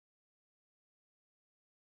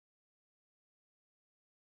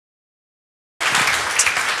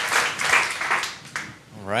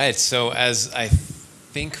right, so as I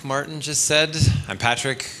think Martin just said, I'm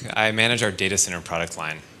Patrick. I manage our data center product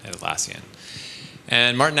line at Atlassian.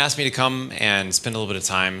 And Martin asked me to come and spend a little bit of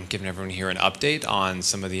time giving everyone here an update on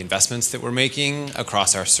some of the investments that we're making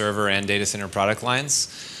across our server and data center product lines.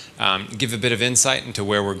 Give a bit of insight into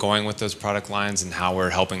where we're going with those product lines and how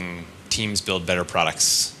we're helping teams build better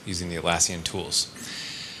products using the Atlassian tools.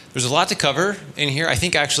 There's a lot to cover in here. I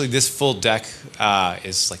think actually this full deck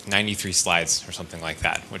is like 93 slides or something like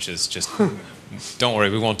that, which is just, don't worry,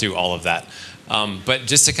 we won't do all of that. But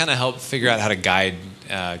just to kind of help figure out how to guide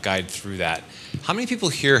through that. How many people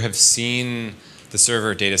here have seen the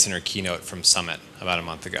server data center keynote from Summit about a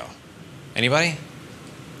month ago? Anybody?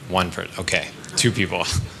 One person, okay, 2 people.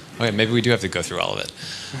 Okay, maybe we do have to go through all of it.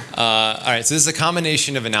 All right, so this is a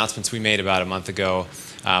combination of announcements we made about a month ago,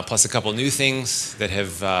 plus a couple new things that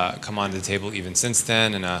have come onto the table even since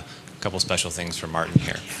then, and a couple special things from Martin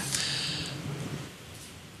here.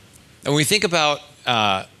 And when we think about,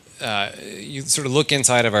 you sort of look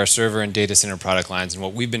inside of our server and data center product lines and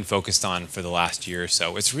what we've been focused on for the last year or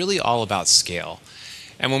so, it's really all about scale.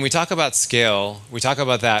 And when we talk about scale, we talk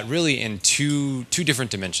about that really in two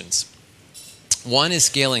different dimensions. One is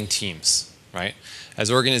scaling teams, right? As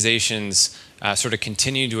organizations sort of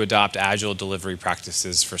continue to adopt agile delivery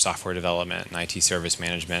practices for software development and IT service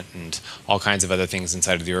management and all kinds of other things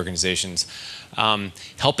inside of the organizations,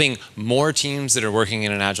 helping more teams that are working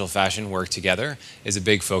in an agile fashion work together is a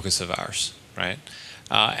big focus of ours, right?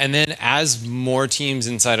 And then as more teams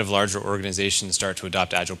inside of larger organizations start to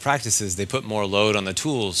adopt agile practices, they put more load on the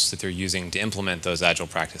tools that they're using to implement those agile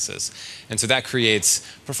practices. And so that creates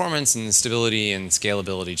performance and stability and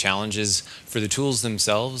scalability challenges for the tools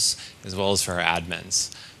themselves, as well as for our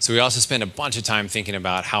admins. So we also spend a bunch of time thinking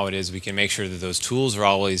about how it is we can make sure that those tools are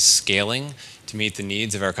always scaling to meet the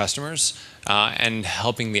needs of our customers, and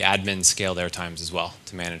helping the admins scale their times as well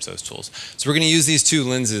to manage those tools. So we're going to use these 2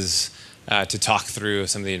 lenses to talk through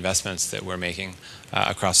some of the investments that we're making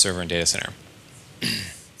across server and data center.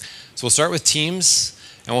 So we'll start with teams,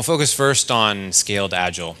 and we'll focus first on scaled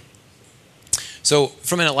agile. So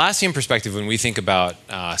from an Atlassian perspective, when we think about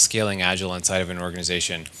scaling agile inside of an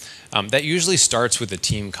organization, that usually starts with a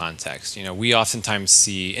team context. You know, we oftentimes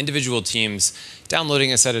see individual teams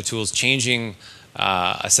downloading a set of tools, changing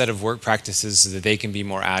a set of work practices so that they can be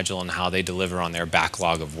more agile in how they deliver on their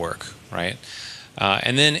backlog of work, right?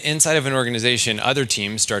 And then inside of an organization, other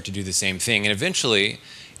teams start to do the same thing. And eventually,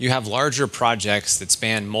 you have larger projects that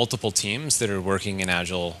span multiple teams that are working in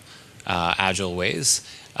agile ways.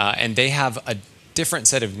 And they have a different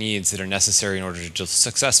set of needs that are necessary in order to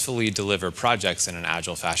successfully deliver projects in an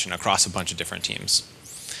agile fashion across a bunch of different teams.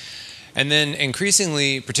 And then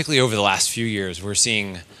increasingly, particularly over the last few years, we're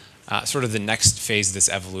seeing sort of the next phase of this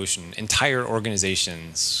evolution. Entire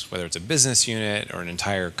organizations, whether it's a business unit or an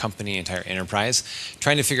entire company, entire enterprise,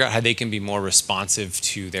 trying to figure out how they can be more responsive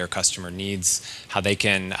to their customer needs, how they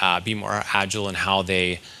can be more agile in how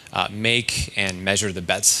they make and measure the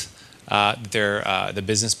bets, the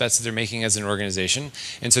business bets that they're making as an organization.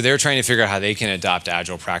 And so they're trying to figure out how they can adopt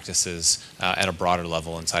agile practices at a broader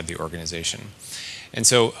level inside the organization. And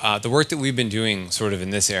so the work that we've been doing sort of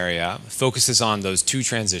in this area focuses on those 2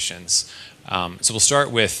 transitions. So we'll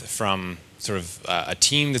start with from sort of a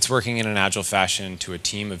team that's working in an agile fashion to a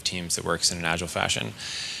team of teams that works in an agile fashion.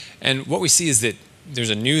 And what we see is that there's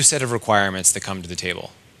a new set of requirements that come to the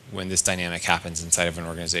table when this dynamic happens inside of an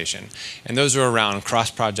organization. And those are around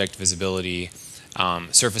cross-project visibility,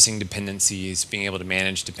 surfacing dependencies, being able to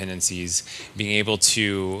manage dependencies, being able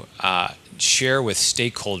to share with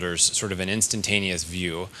stakeholders sort of an instantaneous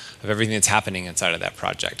view of everything that's happening inside of that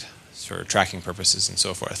project for tracking purposes and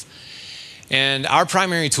so forth. And our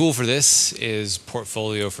primary tool for this is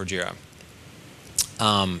Portfolio for Jira.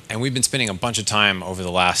 And we've been spending a bunch of time over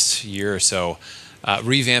the last year or so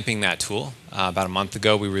revamping that tool. About a month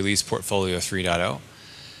ago, we released Portfolio 3.0.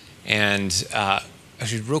 And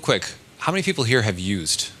actually, real quick, how many people here have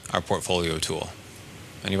used our Portfolio tool?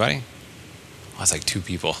 Anybody? Oh, it's like 2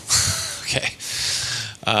 people. Okay.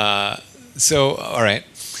 So, all right.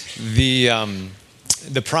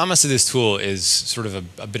 The promise of this tool is sort of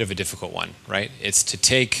a bit of a difficult one, right? It's to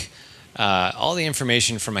take all the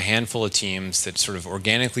information from a handful of teams that sort of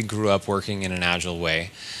organically grew up working in an agile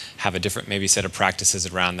way, have a different maybe set of practices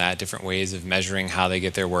around that, different ways of measuring how they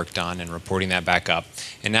get their work done and reporting that back up,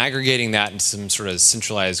 and aggregating that into some sort of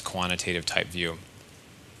centralized quantitative type view.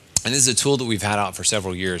 And this is a tool that we've had out for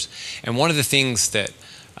several years. And one of the things that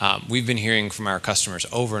we've been hearing from our customers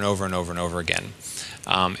over and over and over and over again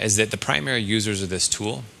is that the primary users of this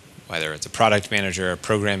tool, whether it's a product manager, a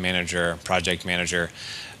program manager, project manager,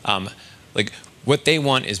 like What they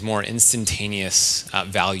want is more instantaneous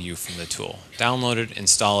value from the tool. Download it,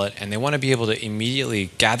 install it, and they want to be able to immediately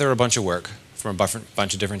gather a bunch of work from a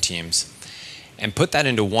bunch of different teams and put that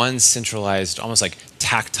into one centralized, almost like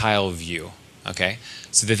tactile view, okay?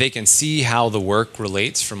 So that they can see how the work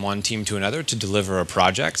relates from one team to another to deliver a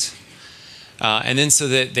project. And then so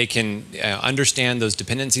that they can understand those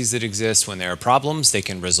dependencies that exist. When there are problems, they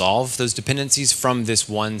can resolve those dependencies from this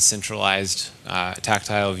one centralized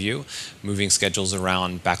tactile view, moving schedules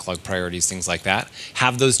around, backlog priorities, things like that.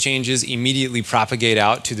 Have those changes immediately propagate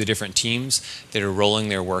out to the different teams that are rolling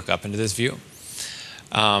their work up into this view.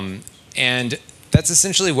 And that's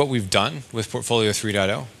essentially what we've done with Portfolio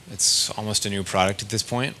 3.0. It's almost a new product at this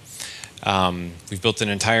point. We've built an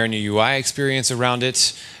entire new UI experience around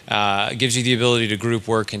it. It gives you the ability to group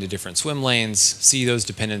work into different swim lanes, see those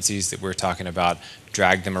dependencies that we're talking about,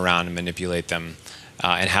 drag them around and manipulate them,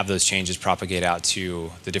 and have those changes propagate out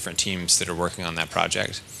to the different teams that are working on that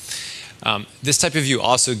project. This type of view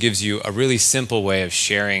also gives you a really simple way of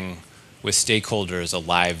sharing with stakeholders a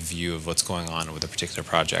live view of what's going on with a particular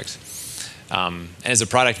project. And as a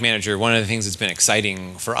product manager, one of the things that's been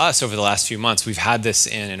exciting for us over the last few months, we've had this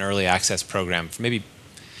in an early access program for maybe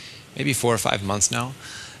 4 or 5 months now.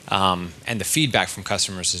 And the feedback from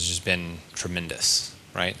customers has just been tremendous,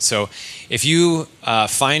 right? So if you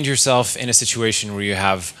find yourself in a situation where you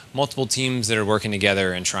have multiple teams that are working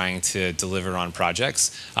together and trying to deliver on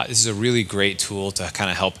projects, this is a really great tool to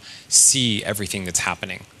kind of help see everything that's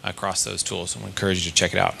happening across those tools. I encourage you to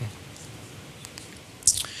check it out.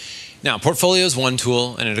 Now, Portfolio is one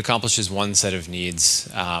tool, and it accomplishes one set of needs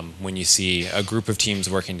when you see a group of teams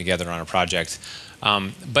working together on a project.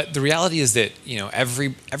 But the reality is that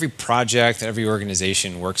every project, every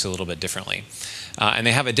organization works a little bit differently. And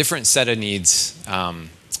they have a different set of needs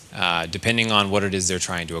depending on what it is they're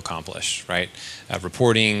trying to accomplish, right?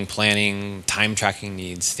 Reporting, planning, time tracking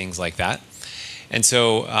needs, things like that. And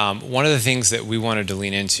so one of the things that we wanted to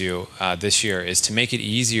lean into this year is to make it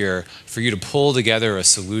easier for you to pull together a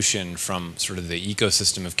solution from sort of the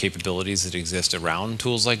ecosystem of capabilities that exist around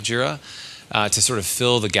tools like Jira to sort of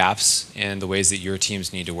fill the gaps in the ways that your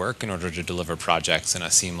teams need to work in order to deliver projects in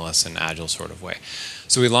a seamless and agile sort of way.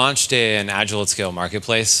 So we launched an Agile at Scale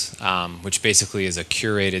marketplace, which basically is a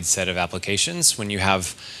curated set of applications. When you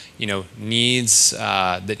have needs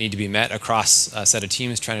that need to be met across a set of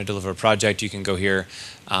teams trying to deliver a project, you can go here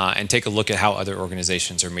and take a look at how other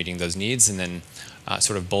organizations are meeting those needs, and then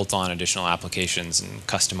sort of bolt on additional applications and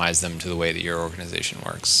customize them to the way that your organization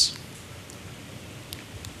works.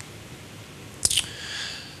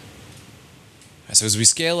 So as we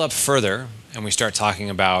scale up further and we start talking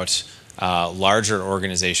about larger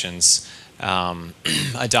organizations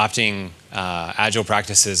adopting agile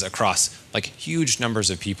practices across like huge numbers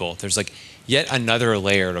of people, there's like yet another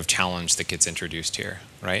layer of challenge that gets introduced here,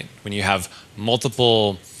 right? When you have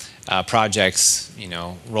multiple projects,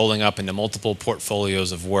 rolling up into multiple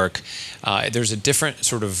portfolios of work, there's a different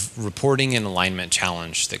sort of reporting and alignment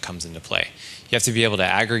challenge that comes into play. You have to be able to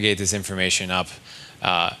aggregate this information up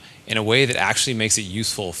in a way that actually makes it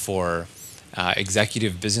useful for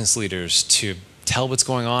executive business leaders to tell what's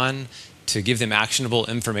going on, to give them actionable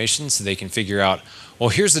information so they can figure out, well,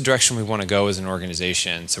 here's the direction we want to go as an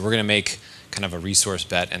organization. So we're going to make kind of a resource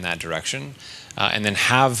bet in that direction, and then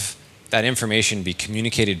have that information be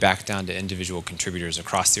communicated back down to individual contributors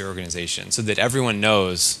across the organization so that everyone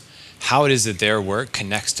knows how it is that their work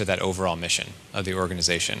connects to that overall mission of the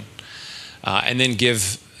organization. And then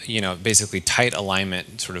give, basically tight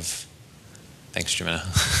alignment sort of, thanks, Jimena.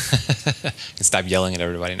 I can stop yelling at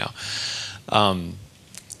everybody now.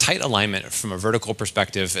 Tight alignment from a vertical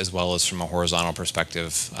perspective as well as from a horizontal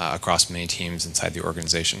perspective across many teams inside the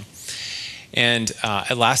organization. And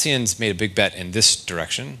Atlassian's made a big bet in this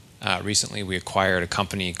direction. Recently, we acquired a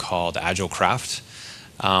company called AgileCraft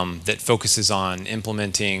that focuses on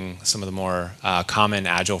implementing some of the more common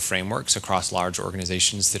Agile frameworks across large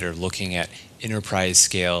organizations that are looking at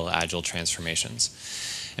enterprise-scale Agile transformations.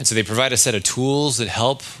 And so they provide a set of tools that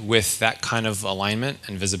help with that kind of alignment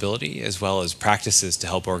and visibility, as well as practices to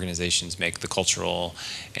help organizations make the cultural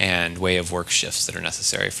and way of work shifts that are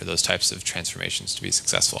necessary for those types of transformations to be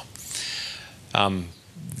successful.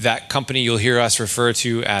 That company you'll hear us refer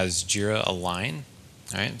to as Jira Align.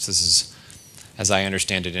 Right? So this is, as I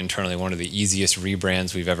understand it internally, one of the easiest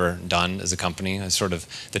rebrands we've ever done as a company. It's sort of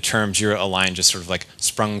the term Jira Align just sort of like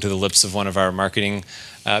sprung to the lips of one of our marketing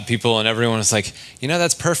people, and everyone was like,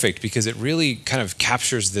 that's perfect because it really kind of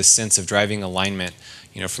captures this sense of driving alignment,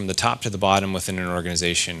 from the top to the bottom within an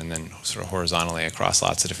organization, and then sort of horizontally across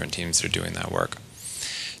lots of different teams that are doing that work.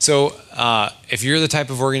 So if you're the type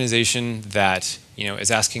of organization that is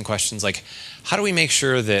asking questions like, how do we make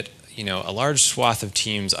sure that a large swath of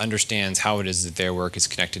teams understands how it is that their work is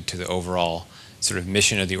connected to the overall sort of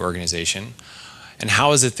mission of the organization, and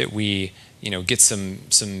how is it that we get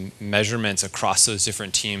some measurements across those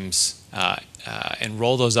different teams and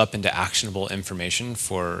roll those up into actionable information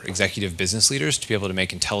for executive business leaders to be able to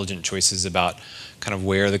make intelligent choices about kind of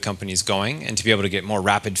where the company's going, and to be able to get more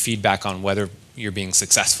rapid feedback on whether you're being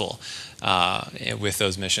successful with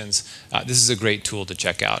those missions. This is a great tool to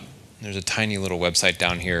check out. There's a tiny little website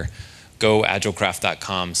down here,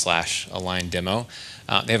 goagilcraft.com/align demo.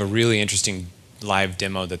 They have a really interesting live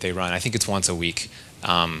demo that they run. I think it's once a week.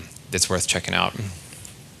 That's worth checking out.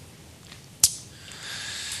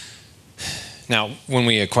 Now, when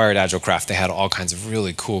we acquired AgileCraft, they had all kinds of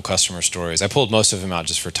really cool customer stories. I pulled most of them out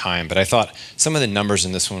just for time, but I thought some of the numbers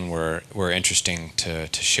in this one were interesting to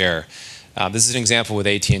share. This is an example with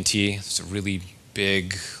AT&T. It's a really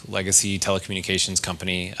big legacy telecommunications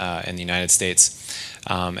company in the United States.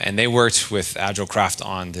 And they worked with AgileCraft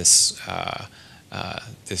on this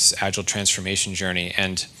Agile transformation journey.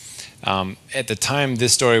 And at the time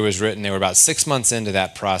this story was written, they were about 6 months into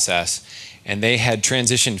that process, and they had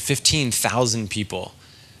transitioned 15,000 people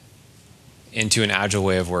into an Agile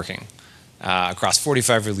way of working across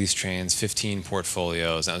 45 release trains, 15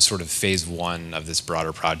 portfolios. That was sort of phase one of this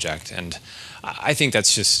broader project. And I think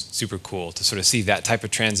that's just super cool to sort of see that type of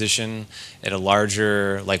transition at a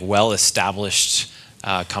larger, like well-established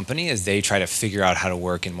company as they try to figure out how to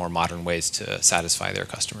work in more modern ways to satisfy their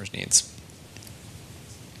customers' needs.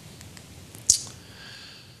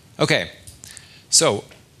 Okay, so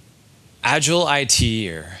Agile IT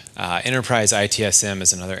or Enterprise ITSM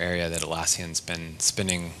is another area that Atlassian's been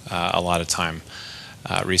spending a lot of time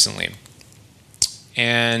recently.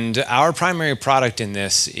 And our primary product in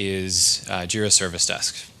this is Jira Service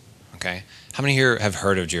Desk. Okay, how many here have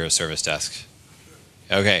heard of Jira Service Desk?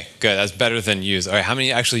 Okay, good. That's better than use. All right, how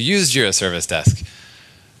many actually use Jira Service Desk?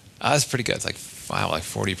 That's pretty good. It's like, wow, like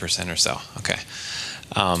 40% or so. Okay.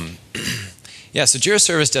 Yeah, so Jira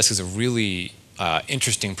Service Desk is a really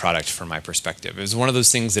interesting product from my perspective. It was one of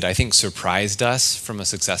those things that I think surprised us from a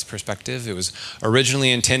success perspective. It was originally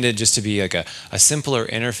intended just to be like a simpler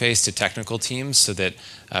interface to technical teams so that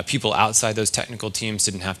people outside those technical teams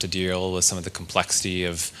didn't have to deal with some of the complexity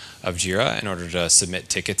of Jira in order to submit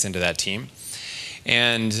tickets into that team.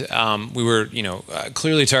 And we were,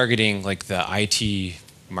 clearly targeting like the IT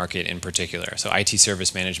market in particular. So IT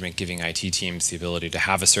service management, giving IT teams the ability to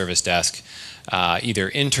have a service desk either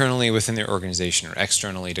internally within their organization or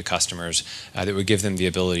externally to customers that would give them the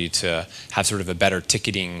ability to have sort of a better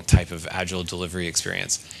ticketing type of Agile delivery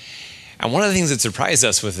experience. And one of the things that surprised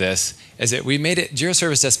us with this is that we made it, Jira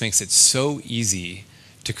Service Desk makes it so easy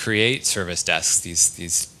to create service desks,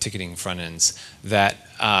 these ticketing front ends, that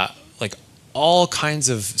like all kinds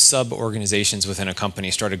of sub-organizations within a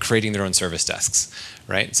company started creating their own service desks,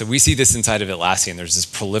 right? So we see this inside of Atlassian. There's this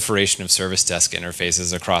proliferation of service desk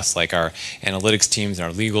interfaces across like our analytics teams and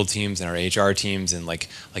our legal teams and our HR teams and like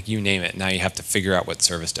you name it. Now you have to figure out what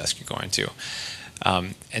service desk you're going to.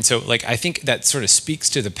 And so like I think that sort of speaks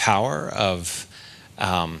to the power of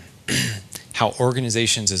how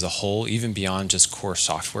organizations as a whole, even beyond just core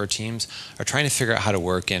software teams, are trying to figure out how to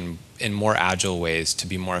work in more agile ways to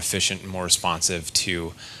be more efficient and more responsive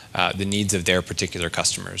to the needs of their particular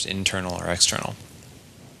customers, internal or external.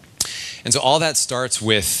 And so all that starts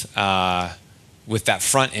with that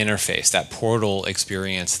front interface, that portal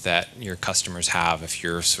experience that your customers have if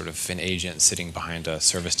you're sort of an agent sitting behind a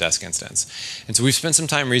service desk instance. And so we've spent some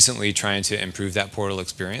time recently trying to improve that portal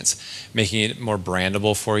experience, making it more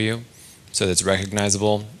brandable for you, so that it's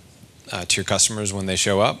recognizable to your customers when they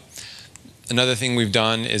show up. Another thing we've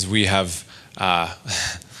done is we have,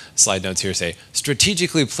 slide notes here say,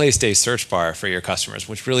 strategically placed a search bar for your customers,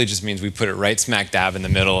 which really just means we put it right smack dab in the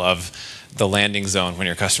middle of the landing zone when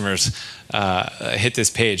your customers hit this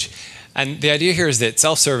page. And the idea here is that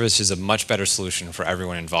self-service is a much better solution for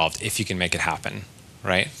everyone involved if you can make it happen,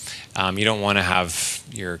 right? You don't want to have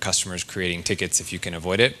your customers creating tickets if you can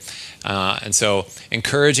avoid it. And so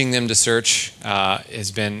encouraging them to search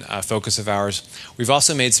has been a focus of ours. We've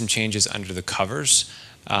also made some changes under the covers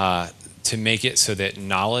to make it so that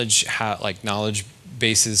knowledge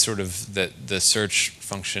bases sort of that the search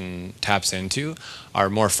function taps into are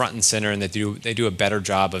more front and center, and they do a better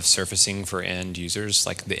job of surfacing for end users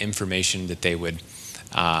like the information that they would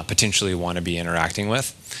potentially want to be interacting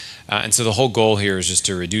with. And so the whole goal here is just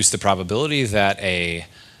to reduce the probability that a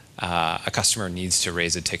customer needs to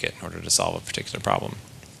raise a ticket in order to solve a particular problem.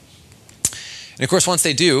 And of course, once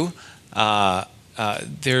they do,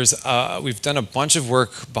 we've done a bunch of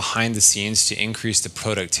work behind the scenes to increase the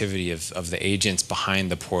productivity of the agents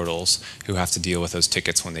behind the portals who have to deal with those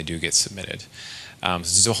tickets when they do get submitted. So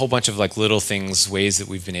there's a whole bunch of like little things, ways that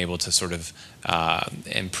we've been able to sort of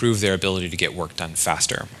improve their ability to get work done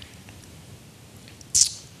faster.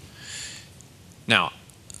 Now,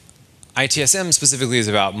 ITSM specifically is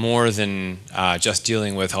about more than just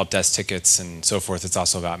dealing with help desk tickets and so forth. It's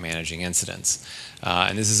also about managing incidents.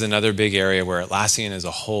 And this is another big area where Atlassian as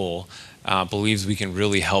a whole believes we can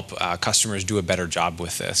really help customers do a better job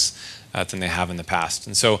with this than they have in the past.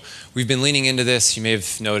 And so we've been leaning into this. You may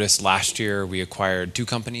have noticed last year we acquired 2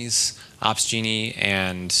 companies, OpsGenie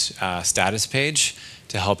and StatusPage,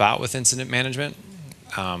 to help out with incident management.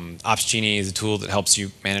 OpsGenie is a tool that helps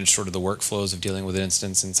you manage sort of the workflows of dealing with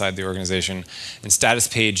incidents inside the organization. And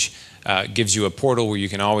StatusPage gives you a portal where you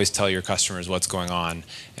can always tell your customers what's going on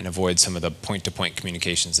and avoid some of the point-to-point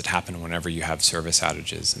communications that happen whenever you have service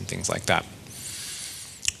outages and things like that.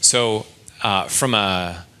 So from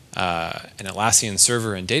an Atlassian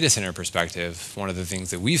server and data center perspective, one of the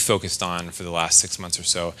things that we've focused on for the last 6 months or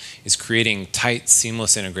so is creating tight,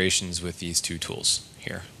 seamless integrations with these 2 tools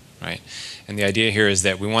here. Right? And the idea here is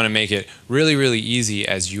that we want to make it really, really easy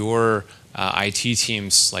as your IT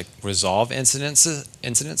teams like resolve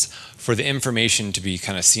incidents for the information to be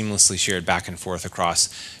kind of seamlessly shared back and forth across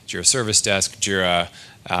Jira Service Desk, Jira,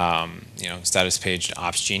 StatusPage,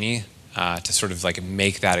 OpsGenie to sort of like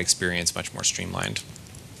make that experience much more streamlined.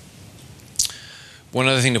 One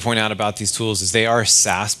other thing to point out about these tools is they are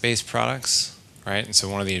SaaS-based products. Right? And so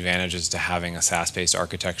one of the advantages to having a SaaS-based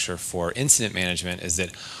architecture for incident management is that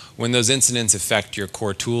when those incidents affect your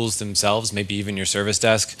core tools themselves, maybe even your service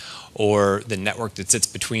desk or the network that sits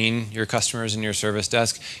between your customers and your service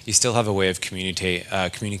desk, you still have a way of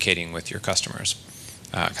communicating with your customers,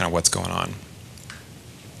 kind of what's going on.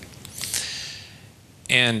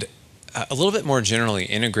 And a little bit more generally,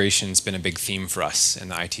 integration's been a big theme for us in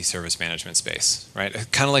the IT service management space, right?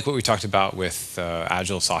 Kind of like what we talked about with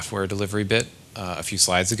Agile software delivery bit a few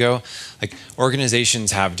slides ago. Like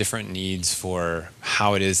organizations have different needs for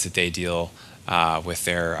how it is that they deal with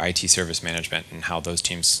their IT service management and how those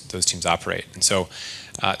teams operate. And so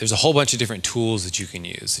there's a whole bunch of different tools that you can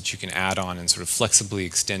use, that you can add on and sort of flexibly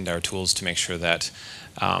extend our tools to make sure that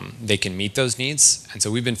they can meet those needs. And so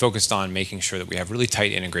we've been focused on making sure that we have really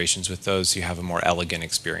tight integrations with those so you have a more elegant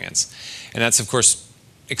experience. And that's, of course,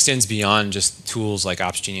 extends beyond just tools like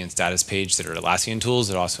OpsGenie and StatusPage that are Atlassian tools.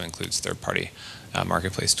 It also includes third-party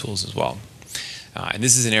marketplace tools as well. And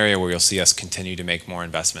this is an area where you'll see us continue to make more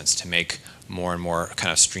investments to make more and more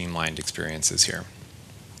kind of streamlined experiences here.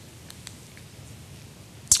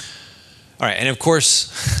 All right, and of course,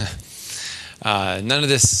 none of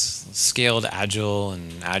this scaled Agile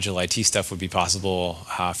and Agile IT stuff would be possible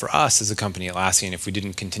for us as a company, Atlassian, if we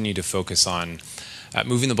didn't continue to focus on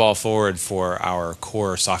moving the ball forward for our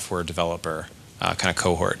core software developer kind of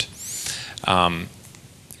cohort.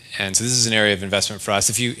 And so this is an area of investment for us.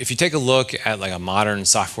 If you take a look at like a modern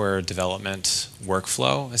software development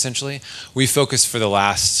workflow, essentially, we focused for the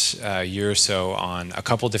last year or so on a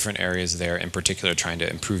couple different areas there, in particular trying to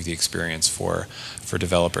improve the experience for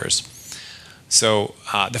developers. So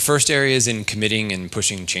the first area is in committing and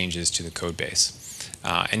pushing changes to the code base.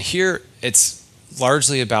 And here it's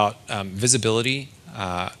largely about visibility.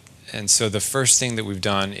 And so the first thing that we've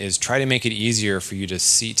done is try to make it easier for you to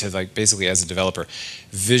see, to like basically as a developer,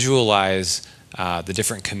 visualize the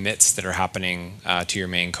different commits that are happening to your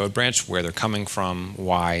main code branch, where they're coming from,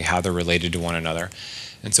 why, how they're related to one another.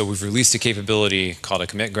 And so we've released a capability called a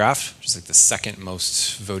commit graph, which is like the second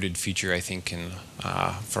most voted feature, I think,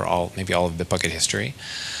 for maybe all of Bitbucket history.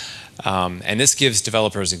 And this gives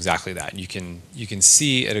developers exactly that. You can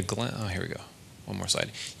see at a glance. Oh, here we go. One more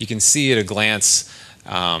slide. You can see at a glance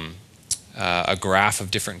a graph of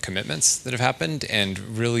different commitments that have happened, and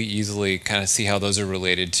really easily kind of see how those are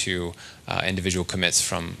related to individual commits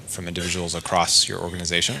from individuals across your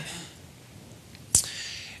organization.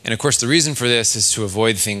 And of course, the reason for this is to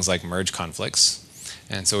avoid things like merge conflicts.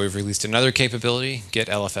 And so we've released another capability, Get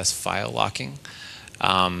LFS file locking,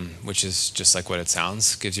 which is just like what it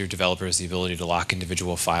sounds. Gives your developers the ability to lock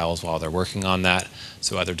individual files while they're working on that,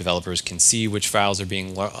 so other developers can see which files are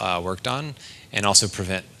being worked on, and also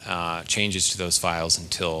prevent changes to those files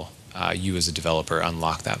until you as a developer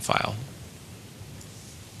unlock that file.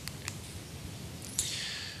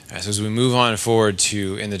 All right, so as we move on forward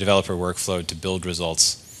in the developer workflow to build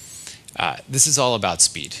results, this is all about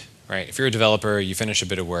speed, right? If you're a developer, you finish a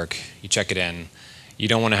bit of work, you check it in, you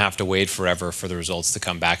don't want to have to wait forever for the results to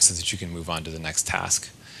come back so that you can move on to the next task.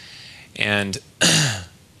 And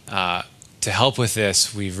to help with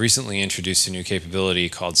this, we've recently introduced a new capability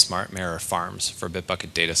called Smart Mirror Farms for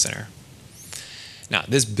Bitbucket Data Center. Now,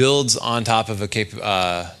 this builds on top of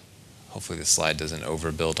a hopefully this slide doesn't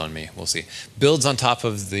overbuild on me, we'll see. Builds on top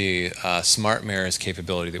of the Smart Mirrors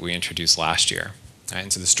capability that we introduced last year. Right?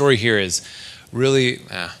 And so the story here is really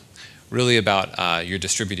about your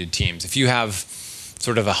distributed teams. If you have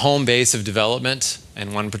sort of a home base of development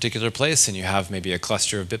in one particular place, and you have maybe a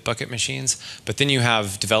cluster of Bitbucket machines, but then you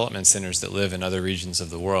have development centers that live in other regions of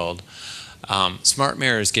the world, Smart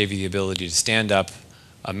Mirrors gave you the ability to stand up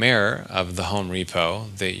a mirror of the home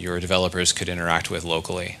repo that your developers could interact with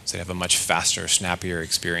locally. So they have a much faster, snappier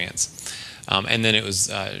experience. And then it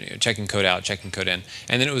was checking code out, checking code in.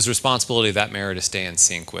 And then it was responsibility of that mirror to stay in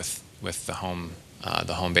sync with the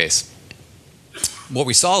home base. What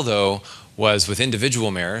we saw, though, was with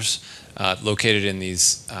individual mirrors located in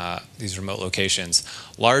these remote locations,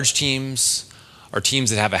 large teams or teams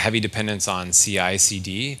that have a heavy dependence on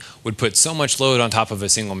CI/CD would put so much load on top of a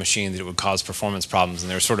single machine that it would cause performance problems,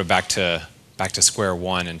 and they're sort of back to square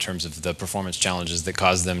one in terms of the performance challenges that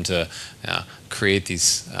caused them to create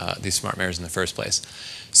these smart mirrors in the first place.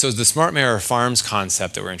 So the Smart Mirror Farms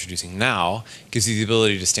concept that we're introducing now gives you the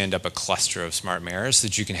ability to stand up a cluster of smart mirrors so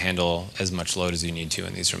that you can handle as much load as you need to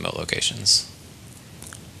in these remote locations.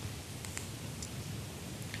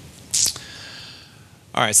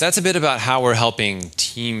 All right, so that's a bit about how we're helping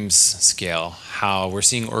teams scale, how we're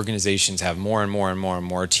seeing organizations have more and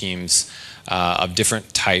more teams of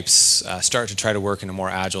different types start to try to work in a more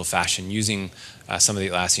agile fashion using some of the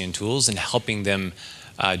Atlassian tools and helping them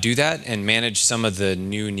do that and manage some of the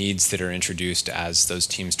new needs that are introduced as those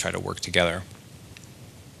teams try to work together.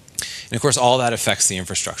 And of course, all that affects the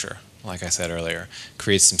infrastructure, like I said earlier,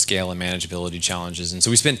 creates some scale and manageability challenges. And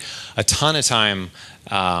so we spend a ton of time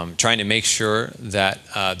trying to make sure that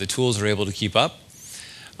the tools are able to keep up.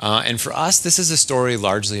 And for us, this is a story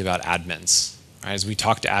largely about admins. Right? As we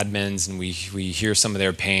talk to admins and we hear some of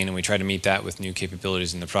their pain and we try to meet that with new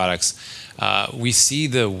capabilities in the products, we see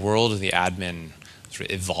the world of the admin sort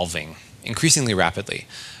of evolving increasingly rapidly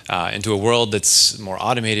into a world that's more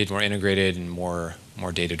automated, more integrated, and more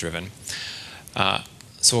data-driven.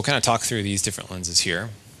 So we'll kind of talk through these different lenses here.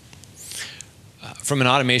 From an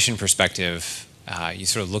automation perspective, you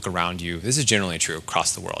sort of look around you. This is generally true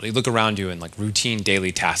across the world. You look around you and like routine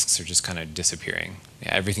daily tasks are just kind of disappearing.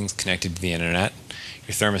 Yeah, everything's connected to the internet.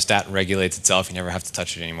 Your thermostat regulates itself. You never have to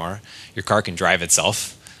touch it anymore. Your car can drive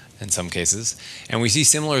itself in some cases. And we see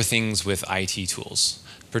similar things with IT tools,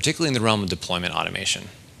 particularly in the realm of deployment automation,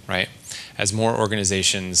 right? As more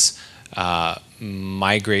organizations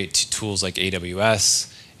migrate to tools like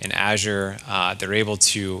AWS and Azure, they're able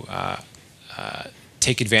to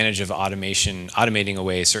take advantage of automating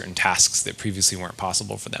away certain tasks that previously weren't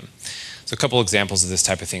possible for them. So a couple examples of this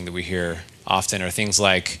type of thing that we hear often are things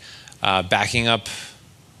like backing up,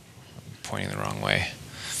 I'm pointing the wrong way.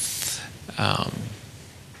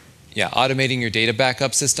 Automating your data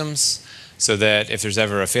backup systems so that if there's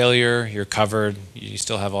ever a failure, you're covered, you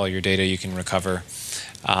still have all your data you can recover.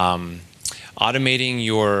 Automating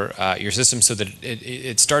your system so that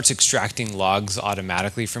it starts extracting logs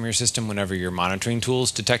automatically from your system whenever your monitoring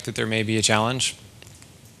tools detect that there may be a challenge.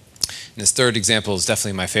 And this third example is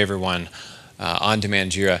definitely my favorite one,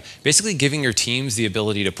 on-demand Jira. Basically giving your teams the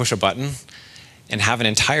ability to push a button and have an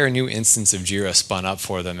entire new instance of Jira spun up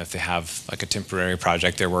for them if they have like a temporary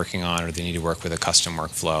project they're working on or they need to work with a custom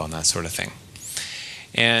workflow and that sort of thing.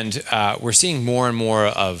 And we're seeing more and more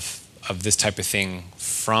of this type of thing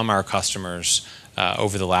from our customers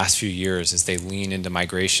over the last few years as they lean into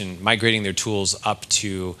migrating their tools up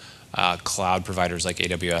to cloud providers like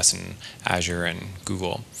AWS and Azure and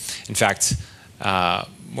Google. In fact,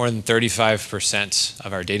 more than 35%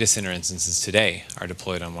 of our data center instances today are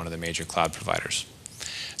deployed on one of the major cloud providers.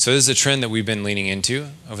 So this is a trend that we've been leaning into.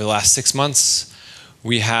 Over the last 6 months,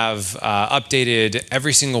 we have updated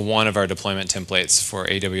every single one of our deployment templates for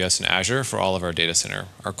AWS and Azure for all of our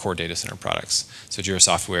core data center products. So Jira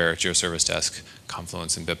Software, Jira Service Desk,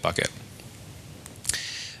 Confluence, and Bitbucket.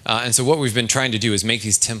 And so what we've been trying to do is make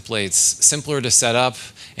these templates simpler to set up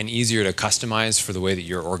and easier to customize for the way that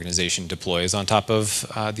your organization deploys on top of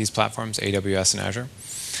these platforms, AWS and Azure.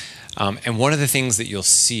 And one of the things that you'll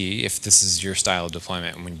see, if this is your style of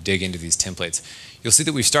deployment, when you dig into these templates, you'll see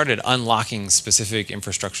that we've started unlocking specific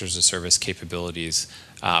infrastructure as a service capabilities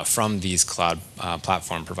from these cloud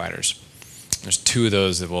platform providers. There's 2 of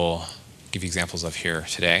those that we'll give you examples of here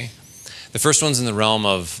today. The first one's in the realm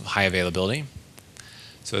of high availability.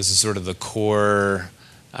 So this is sort of the core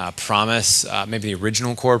promise, maybe the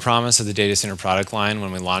original core promise of the data center product line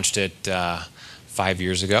when we launched it 5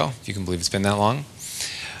 years ago, if you can believe it's been that long.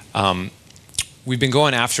 we've been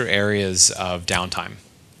going after areas of downtime,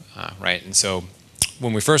 right? And so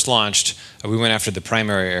when we first launched, we went after the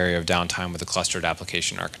primary area of downtime with a clustered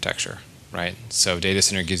application architecture, right? So Data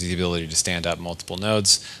Center gives you the ability to stand up multiple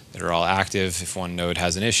nodes that are all active. If one node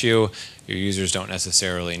has an issue, your users don't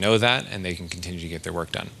necessarily know that, and they can continue to get their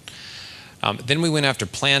work done. Then we went after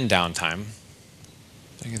planned downtime.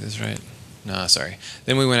 Did I get this right? No, sorry.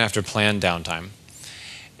 Then we went after planned downtime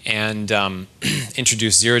and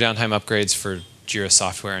introduced zero downtime upgrades for Jira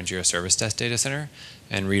Software and Jira Service Desk Data Center,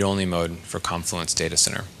 and read-only mode for Confluence Data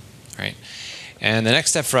Center, right? And the next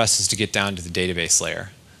step for us is to get down to the database layer,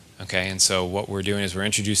 okay? And so what we're doing is we're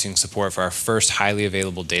introducing support for our first highly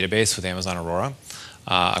available database with Amazon Aurora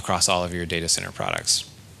across all of your data center products.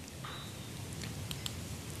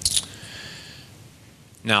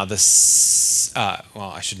 Now this, well,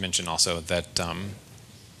 I should mention also that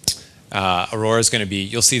Aurora is going to be,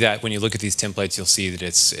 you'll see that when you look at these templates, you'll see that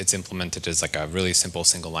it's implemented as like a really simple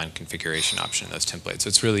single line configuration option in those templates. So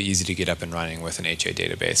it's really easy to get up and running with an HA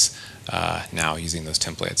database now using those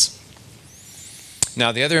templates.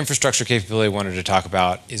 Now the other infrastructure capability I wanted to talk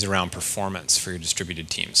about is around performance for your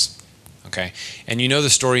distributed teams. Okay, and you know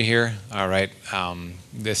the story here, all right?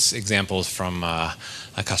 This example is from a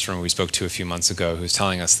customer we spoke to a few months ago who's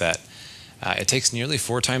telling us that it takes nearly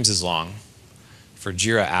 4 times as long for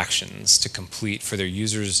Jira actions to complete for their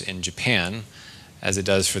users in Japan as it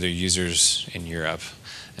does for their users in Europe.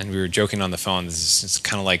 And we were joking on the phone, this is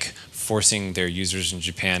kind of like forcing their users in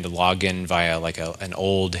Japan to log in via like an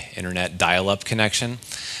old internet dial-up connection.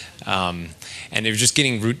 And they were just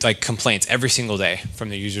getting complaints every single day from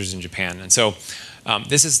the users in Japan. And so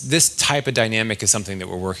this type of dynamic is something that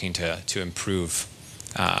we're working to improve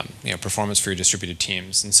performance for your distributed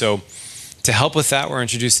teams. And so to help with that, we're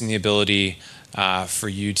introducing the ability for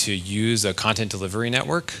you to use a content delivery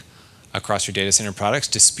network across your data center products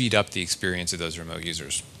to speed up the experience of those remote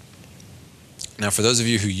users. Now, for those of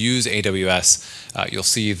you who use AWS, you'll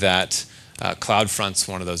see that CloudFront's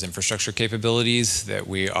one of those infrastructure capabilities that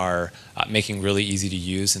we are making really easy to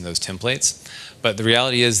use in those templates. But the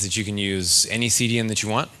reality is that you can use any CDN that you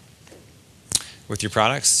want with your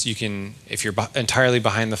products. You can, if you're entirely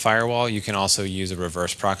behind the firewall, you can also use a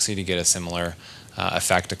reverse proxy to get a similar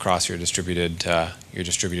effect across your distributed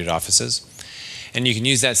offices. And you can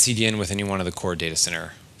use that CDN with any one of the core data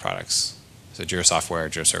center products. So Jira Software,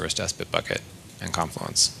 Jira Service Desk, Bitbucket, and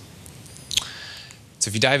Confluence. So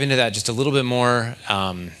if you dive into that just a little bit more,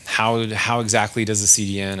 how exactly does a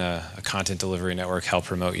CDN, a content delivery network,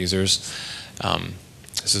 help remote users?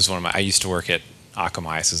 This is I used to work at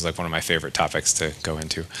Akamai. This is like one of my favorite topics to go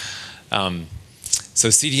into. So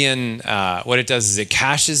CDN, what it does is it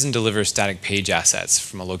caches and delivers static page assets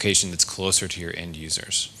from a location that's closer to your end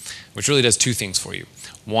users, which really does 2 things for you.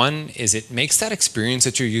 One is it makes that experience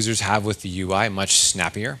that your users have with the UI much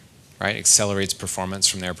snappier, right? Accelerates performance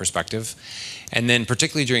from their perspective. And then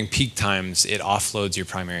particularly during peak times, it offloads your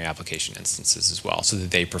primary application instances as well so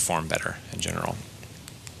that they perform better in general.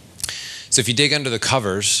 So if you dig under the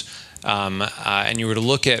covers, and you were to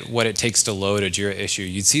look at what it takes to load a Jira issue,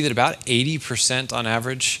 you'd see that about 80% on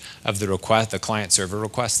average of the client-server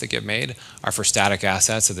requests that get made are for static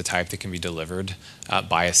assets of the type that can be delivered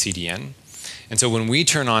by a CDN. And so when we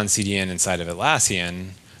turn on CDN inside of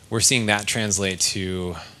Atlassian, we're seeing that translate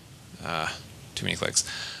to, too many clicks,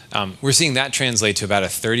 we're seeing that translate to about a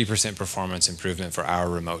 30% performance improvement for our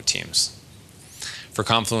remote teams. For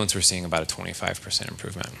Confluence, we're seeing about a 25%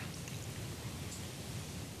 improvement.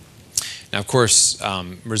 Now, of course,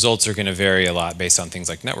 results are going to vary a lot based on things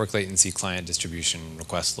like network latency, client distribution,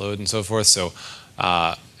 request load, and so forth. So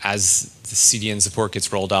as the CDN support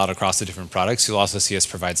gets rolled out across the different products, you'll also see us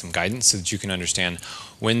provide some guidance so that you can understand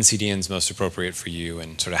when CDN is most appropriate for you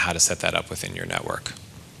and sort of how to set that up within your network.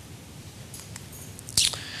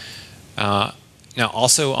 Now,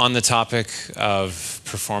 also on the topic of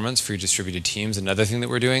performance for your distributed teams, another thing that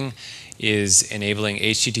we're doing is enabling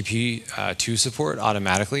HTTP 2 support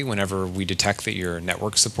automatically whenever we detect that your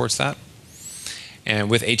network supports that. And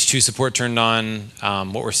with H2 support turned on,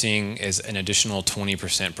 what we're seeing is an additional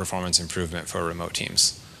 20% performance improvement for remote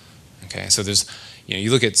teams. Okay, so there's,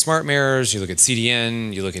 you look at smart mirrors, you look at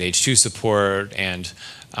CDN, you look at H2 support, and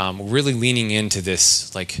really leaning into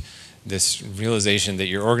this, this realization that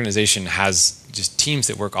your organization has just teams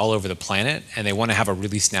that work all over the planet, and they want to have a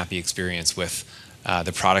really snappy experience with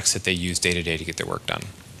the products that they use day to day to get their work done.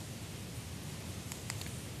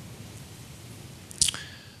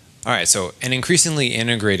 All right, so an increasingly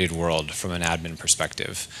integrated world from an admin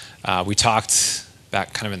perspective. We talked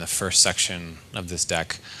back kind of in the first section of this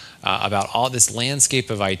deck about all this landscape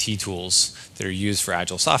of IT tools that are used for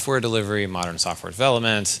agile software delivery, modern software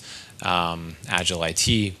development, Agile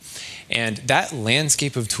IT. And that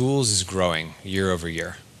landscape of tools is growing year over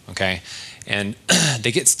year, okay? And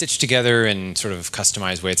they get stitched together in sort of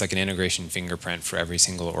customized way. It's like an integration fingerprint for every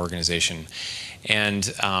single organization.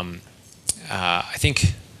 And I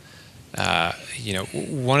think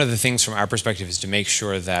one of the things from our perspective is to make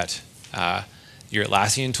sure that your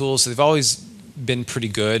Atlassian tools, so they've always been pretty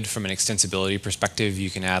good from an extensibility perspective. You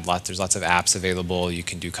can add there's lots of apps available. You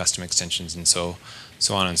can do custom extensions and so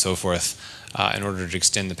on and so forth in order to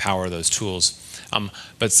extend the power of those tools.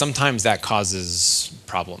 But sometimes that causes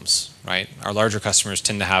problems, right? Our larger customers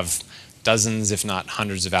tend to have dozens, if not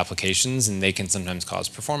hundreds of applications, and they can sometimes cause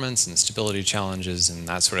performance and stability challenges and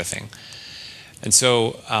that sort of thing. And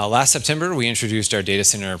so last September, we introduced our Data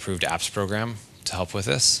Center Approved Apps program to help with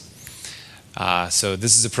this. So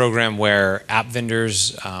this is a program where app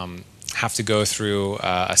vendors have to go through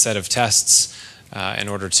a set of tests in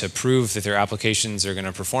order to prove that their applications are going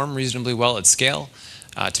to perform reasonably well at scale,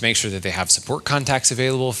 to make sure that they have support contacts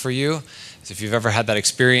available for you. So if you've ever had that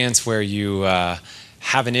experience where you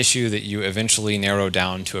have an issue that you eventually narrow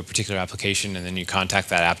down to a particular application and then you contact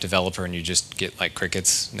that app developer and you just get like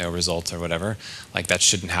crickets, no results or whatever, like that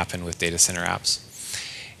shouldn't happen with data center apps.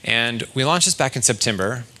 And we launched this back in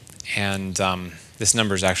September, and this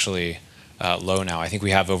number is actually low now. I think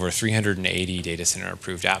we have over 380 data center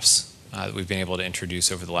approved apps that we've been able to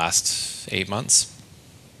introduce over the last 8 months.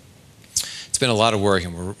 It's been a lot of work,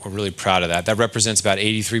 and we're really proud of that. That represents about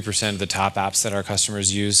 83% of the top apps that our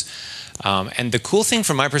customers use. And the cool thing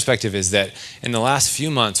from my perspective is that in the last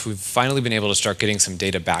few months, we've finally been able to start getting some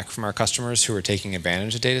data back from our customers who are taking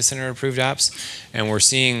advantage of data center approved apps. And we're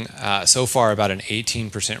seeing so far about an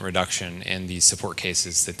 18% reduction in the support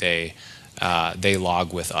cases that they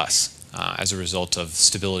log with us as a result of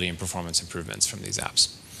stability and performance improvements from these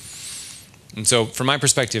apps. And so from my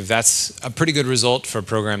perspective, that's a pretty good result for a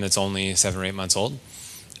program that's only 7 or 8 months old.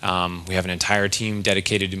 We have an entire team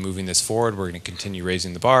dedicated to moving this forward. We're going to continue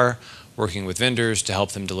raising the bar, working with vendors to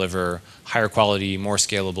help them deliver higher quality, more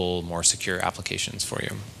scalable, more secure applications for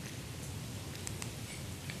you.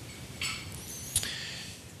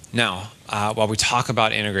 Now, while we talk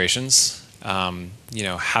about integrations,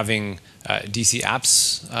 having DC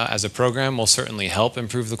apps as a program will certainly help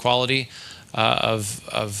improve the quality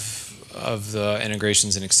of the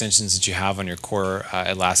integrations and extensions that you have on your core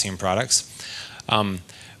Atlassian products.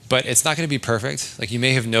 But it's not going to be perfect. Like, you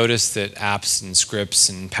may have noticed that apps and scripts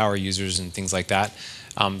and power users and things like that,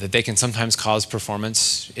 that they can sometimes cause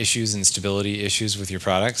performance issues and stability issues with your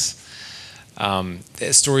products.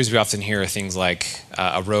 The stories we often hear are things like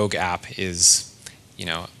a rogue app is,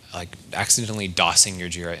 like accidentally DOSing your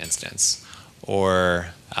Jira instance, or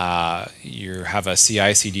you have a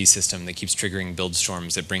CI/CD system that keeps triggering build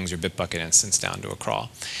storms that brings your Bitbucket instance down to a crawl.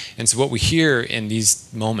 And so what we hear in these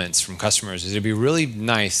moments from customers is it'd be really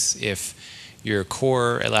nice if your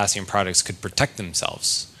core Atlassian products could protect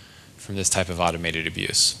themselves from this type of automated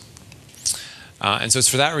abuse. And so it's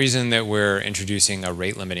for that reason that we're introducing a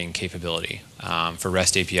rate limiting capability for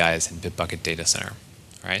REST APIs in Bitbucket Data Center.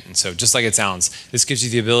 Right? And so just like it sounds, this gives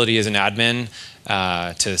you the ability as an admin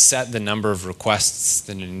to set the number of requests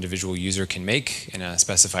that an individual user can make in a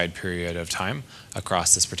specified period of time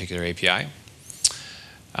across this particular API.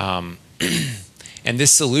 And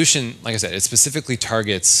this solution, like I said, it specifically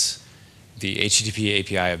targets the HTTP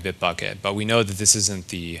API of Bitbucket, but we know that this isn't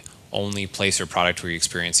the only place or product where you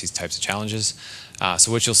experience these types of challenges.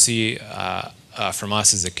 So what you'll see from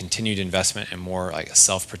us is a continued investment in more like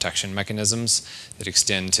self-protection mechanisms that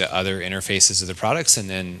extend to other interfaces of the products, and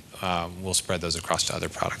then we'll spread those across to other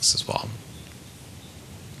products as well.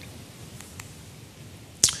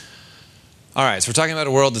 All right, so we're talking about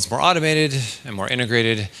a world that's more automated and more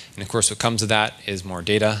integrated, and of course what comes with that is more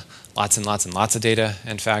data, lots and lots and lots of data,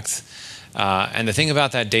 in fact. And the thing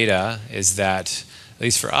about that data is that, at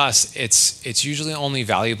least for us, it's usually only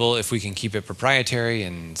valuable if we can keep it proprietary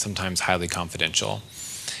and sometimes highly confidential.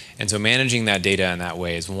 And so managing that data in that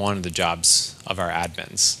way is one of the jobs of our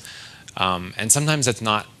admins. And sometimes that's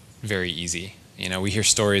not very easy. We hear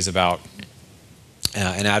stories about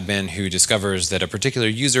an admin who discovers that a particular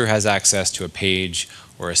user has access to a page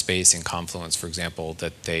or a space in Confluence, for example,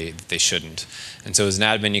 that they shouldn't. And so as an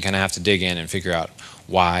admin, you kind of have to dig in and figure out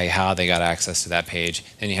why, how they got access to that page.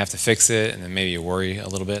 Then you have to fix it, and then maybe you worry a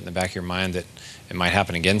little bit in the back of your mind that it might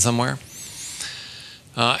happen again somewhere.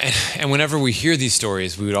 And whenever we hear these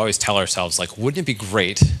stories, we would always tell ourselves, like, wouldn't it be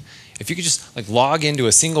great if you could just like log into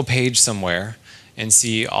a single page somewhere and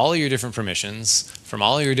see all of your different permissions from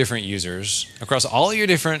all of your different users across all of your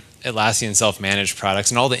different Atlassian self-managed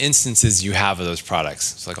products and all the instances you have of those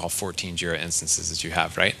products. It's like all 14 Jira instances that you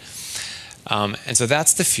have, right? And so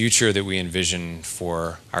that's the future that we envision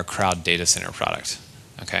for our crowd data center product.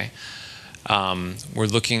 Okay, we're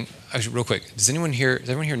looking. Actually, real quick, does everyone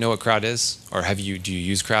here know what crowd is, or do you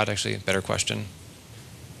use crowd? Actually, better question.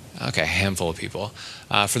 Okay, a handful of people.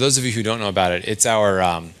 For those of you who don't know about it, it's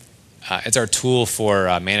our tool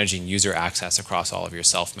for managing user access across all of your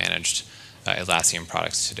self-managed Atlassian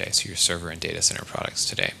products today, so your server and data center products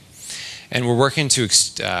today. And we're working to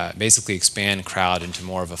basically expand crowd into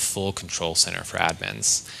more of a full control center for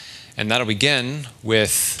admins. And that'll begin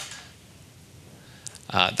with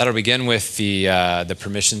the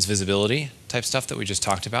permissions visibility type stuff that we just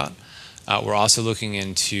talked about. We're also looking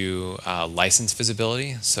into license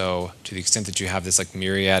visibility. So to the extent that you have this like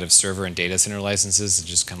myriad of server and data center licenses that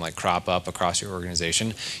just kind of like crop up across your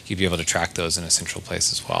organization, you'd be able to track those in a central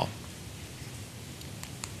place as well.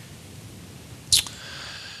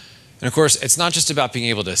 And of course, it's not just about being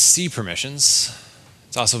able to see permissions.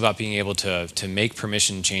 It's also about being able to make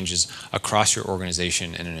permission changes across your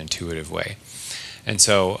organization in an intuitive way. And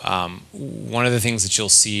so one of the things that you'll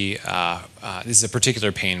see, this is a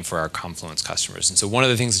particular pain for our Confluence customers. And so one of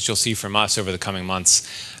the things that you'll see from us over the coming months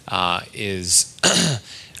is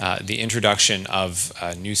the introduction of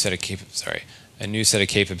a new set of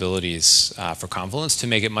capabilities for Confluence to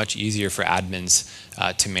make it much easier for admins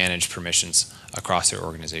to manage permissions across their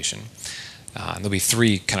organization. There'll be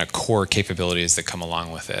three kind of core capabilities that come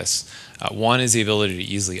along with this. One is the ability to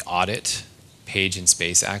easily audit page and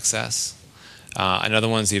space access. Another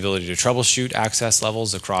one is the ability to troubleshoot access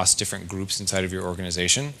levels across different groups inside of your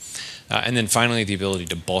organization. And then finally, the ability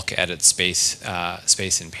to bulk edit space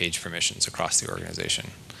and page permissions across the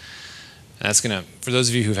organization. And that's going to, for those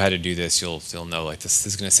of you who've had to do this, you'll know like this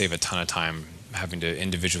is going to save a ton of time having to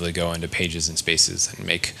individually go into pages and spaces and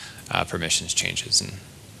make permissions changes and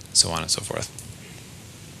so on and so forth.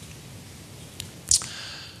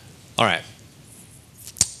 All right.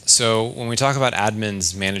 So when we talk about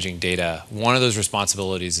admins managing data, one of those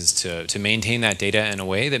responsibilities is to maintain that data in a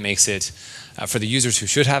way that makes it, for the users who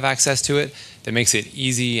should have access to it, that makes it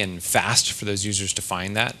easy and fast for those users to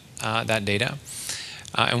find that data.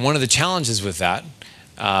 And one of the challenges with that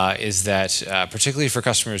is that particularly for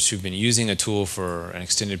customers who've been using a tool for an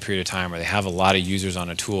extended period of time, or they have a lot of users on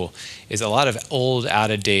a tool, is a lot of old,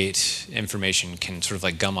 out-of-date information can sort of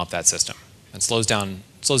like gum up that system. It slows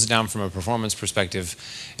it down from a performance perspective,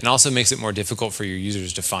 and also makes it more difficult for your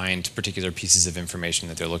users to find particular pieces of information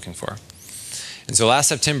that they're looking for. And so last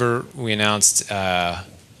September, we announced,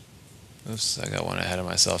 oops, I got one ahead of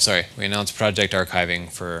myself, sorry. We announced project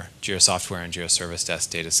archiving for Jira Software and Jira Service Desk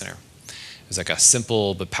Data Center. It was like a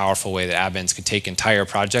simple but powerful way that admins could take entire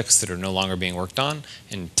projects that are no longer being worked on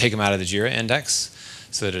and take them out of the Jira index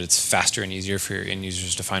so that it's faster and easier for your end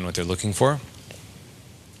users to find what they're looking for.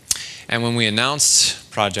 And when we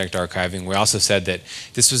announced project archiving, we also said that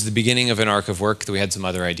this was the beginning of an arc of work, that we had some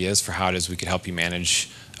other ideas for how it is we could help you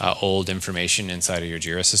manage old information inside of your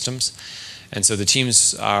Jira systems. And so the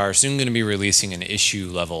teams are soon going to be releasing an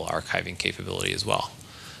issue-level archiving capability as well.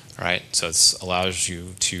 All right, so it allows you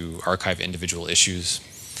to archive individual issues.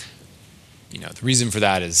 You know, the reason for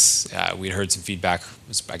that is we'd heard some feedback,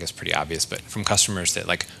 was I guess pretty obvious, but from customers that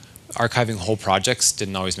like archiving whole projects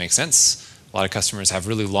didn't always make sense. A lot of customers have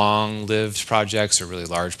really long-lived projects or really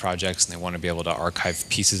large projects, and they want to be able to archive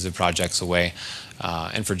pieces of projects away.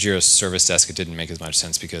 And for Jira Service Desk, it didn't make as much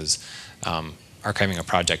sense because archiving a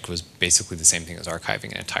project was basically the same thing as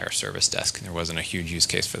archiving an entire service desk, and there wasn't a huge use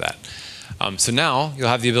case for that. So now you'll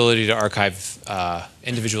have the ability to archive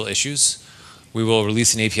individual issues. We will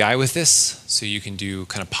release an API with this, so you can do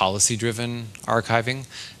kind of policy-driven archiving,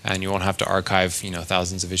 and you won't have to archive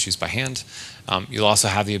thousands of issues by hand. You'll also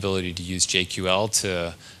have the ability to use JQL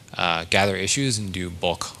to gather issues and do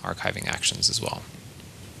bulk archiving actions as well.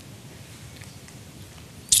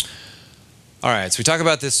 All right, so we talk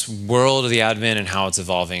about this world of the admin and how it's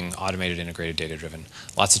evolving, automated, integrated, data-driven.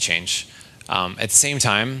 Lots of change. At the same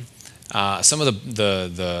time, some of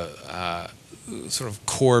the sort of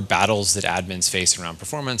core battles that admins face around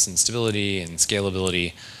performance and stability and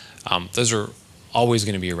scalability, those are always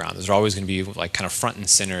going to be around. Those are always going to be like kind of front and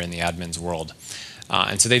center in the admin's world.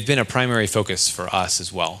 And so they've been a primary focus for us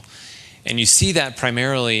as well. And you see that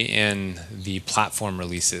primarily in the platform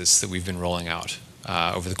releases that we've been rolling out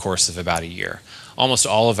over the course of about a year. Almost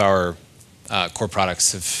all of our core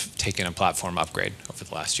products have taken a platform upgrade over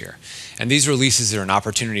the last year. And these releases are an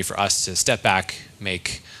opportunity for us to step back,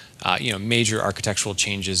 make major architectural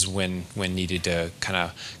changes when needed to kind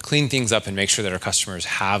of clean things up and make sure that our customers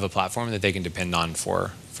have a platform that they can depend on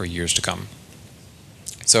for years to come.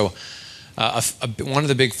 So One of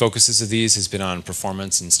the big focuses of these has been on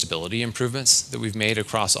performance and stability improvements that we've made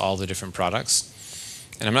across all the different products.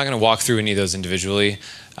 And I'm not going to walk through any of those individually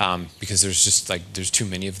because there's too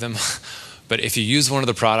many of them. But if you use one of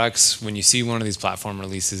the products, when you see one of these platform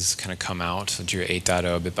releases kind of come out, Jira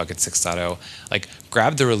 8.0, Bitbucket 6.0, like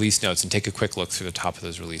grab the release notes and take a quick look through the top of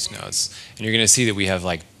those release notes. And you're going to see that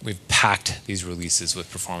we've packed these releases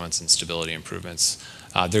with performance and stability improvements.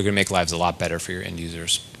 They're going to make lives a lot better for your end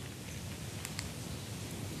users.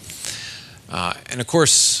 And of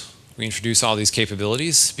course, we introduce all these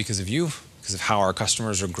capabilities because of you, because of how our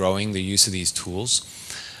customers are growing the use of these tools.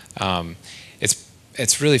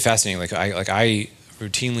 It's really fascinating. I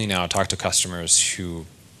routinely now talk to customers who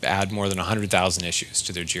add more than 100,000 issues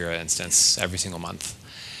to their Jira instance every single month.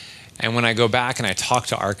 And when I go back and I talk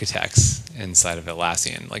to architects inside of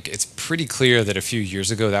Atlassian, it's pretty clear that a few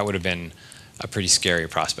years ago that would have been a pretty scary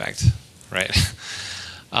prospect, right?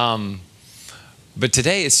 But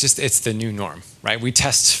today it's the new norm, right? We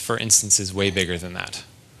test for instances way bigger than that,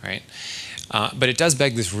 right? But it does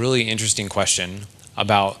beg this really interesting question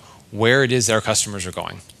about where it is our customers are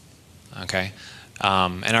going, okay?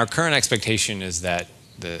 And our current expectation is that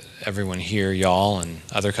everyone here, y'all, and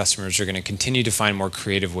other customers are going to continue to find more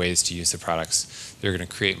creative ways to use the products. They're going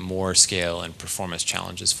to create more scale and performance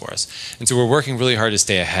challenges for us. And so we're working really hard to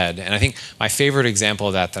stay ahead. And I think my favorite example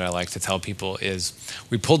of that I like to tell people is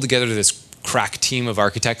we pulled together this crack team of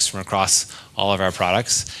architects from across all of our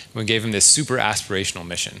products. And we gave them this super aspirational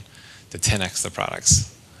mission to 10x the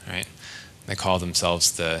products, right? They call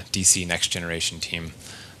themselves the DC Next Generation team.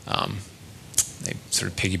 They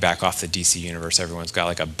sort of piggyback off the DC universe. Everyone's got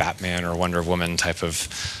like a Batman or Wonder Woman type of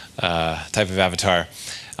avatar.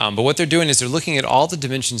 But what they're doing is they're looking at all the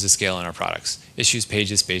dimensions of scale in our products: issues,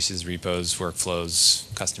 pages, spaces, repos,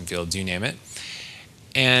 workflows, custom fields, you name it.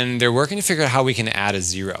 And they're working to figure out how we can add a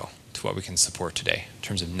zero to what we can support today in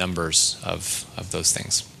terms of numbers of those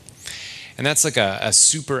things. And that's like a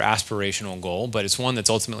super aspirational goal, but it's one that's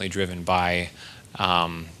ultimately driven by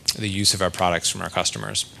the use of our products from our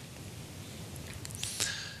customers.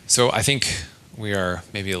 So I think we are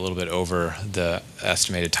maybe a little bit over the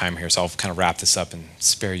estimated time here, so I'll kind of wrap this up and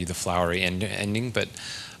spare you the flowery ending. But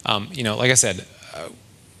like I said,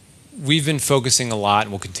 we've been focusing a lot,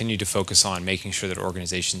 and we'll continue to focus on making sure that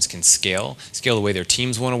organizations can scale the way their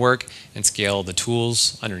teams want to work, and scale the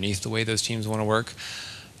tools underneath the way those teams want to work.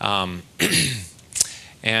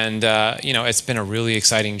 It's been a really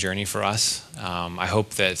exciting journey for us. I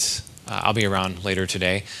hope that I'll be around later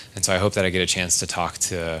today, and so I hope that I get a chance to talk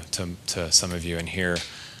to some of you and hear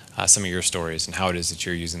some of your stories and how it is that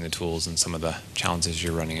you're using the tools and some of the challenges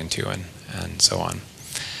you're running into and so on.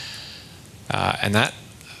 And that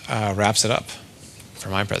wraps it up for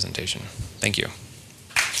my presentation. Thank you.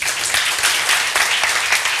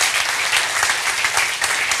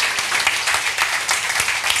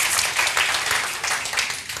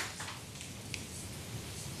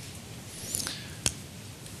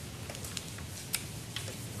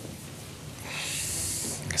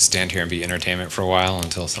 Stand here and be entertainment for a while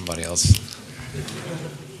until somebody else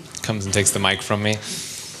comes and takes the mic from me.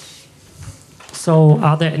 So,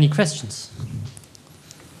 are there any questions?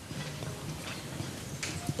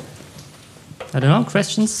 I don't know,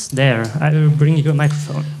 questions? There, I will bring you a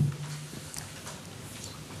microphone.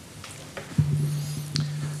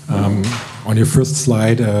 On your first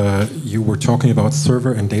slide, you were talking about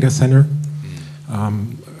server and data center.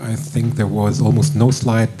 I think there was almost no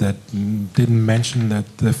slide that didn't mention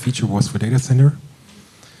that the feature was for data center.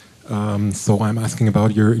 So I'm asking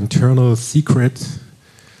about your internal secret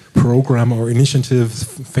program or initiative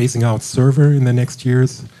phasing out server in the next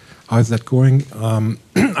years. How is that going?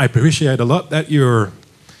 I appreciate a lot that you're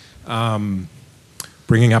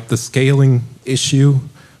bringing up the scaling issue,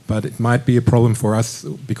 but it might be a problem for us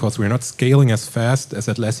because we're not scaling as fast as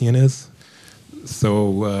Atlassian is.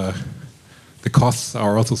 So the costs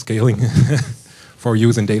are also scaling for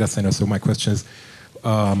use in data centers. So my question is,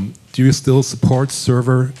 do you still support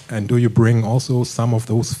server, and do you bring also some of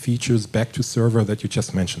those features back to server that you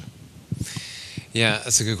just mentioned? Yeah,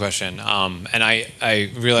 that's a good question. And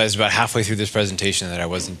I realized about halfway through this presentation that I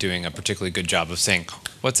wasn't doing a particularly good job of saying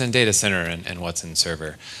what's in data center and what's in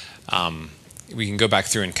server. We can go back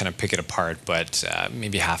through and kind of pick it apart, but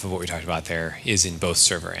maybe half of what we talked about there is in both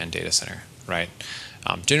server and data center, right?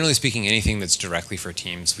 Generally speaking, anything that's directly for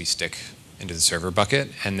teams, we stick into the server bucket.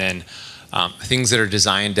 And then things that are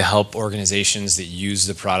designed to help organizations that use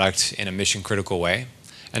the product in a mission critical way.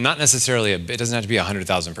 And not necessarily, it doesn't have to be a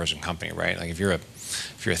 100,000 person company, right? Like if you're a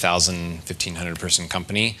 1,000, 1,500 person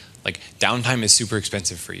company, like downtime is super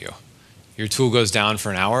expensive for you. Your tool goes down for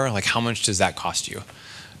an hour, like how much does that cost you?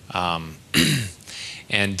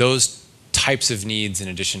 And those types of needs, in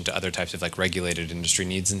addition to other types of like regulated industry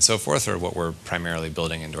needs and so forth, are what we're primarily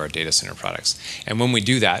building into our data center products. And when we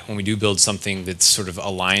do that, when we do build something that's sort of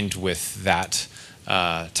aligned with that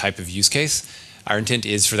type of use case, our intent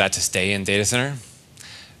is for that to stay in data center.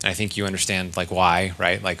 And I think you understand like why,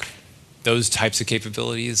 right? Like those types of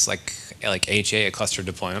capabilities, like HA, a cluster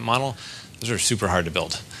deployment model, those are super hard to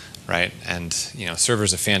build, right? And Server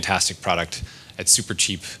is a fantastic product. It's super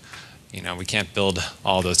cheap. We can't build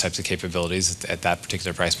all those types of capabilities at that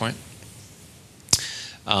particular price point.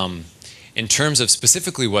 In terms of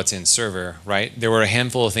specifically what's in Server, right? There were a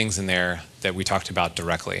handful of things in there that we talked about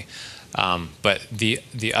directly. But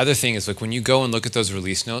the other thing is, like, when you go and look at those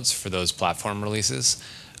release notes for those platform releases,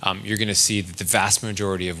 you're going to see that the vast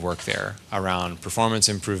majority of work there around performance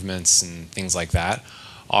improvements and things like that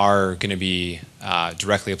are going to be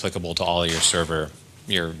directly applicable to all of your server,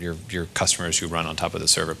 your customers who run on top of the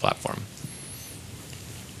Server platform.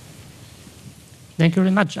 Thank you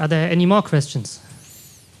very much. Are there any more questions?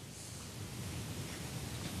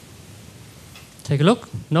 Take a look.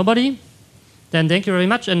 Nobody? Then thank you very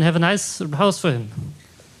much and have a nice house for him.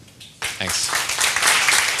 Thanks.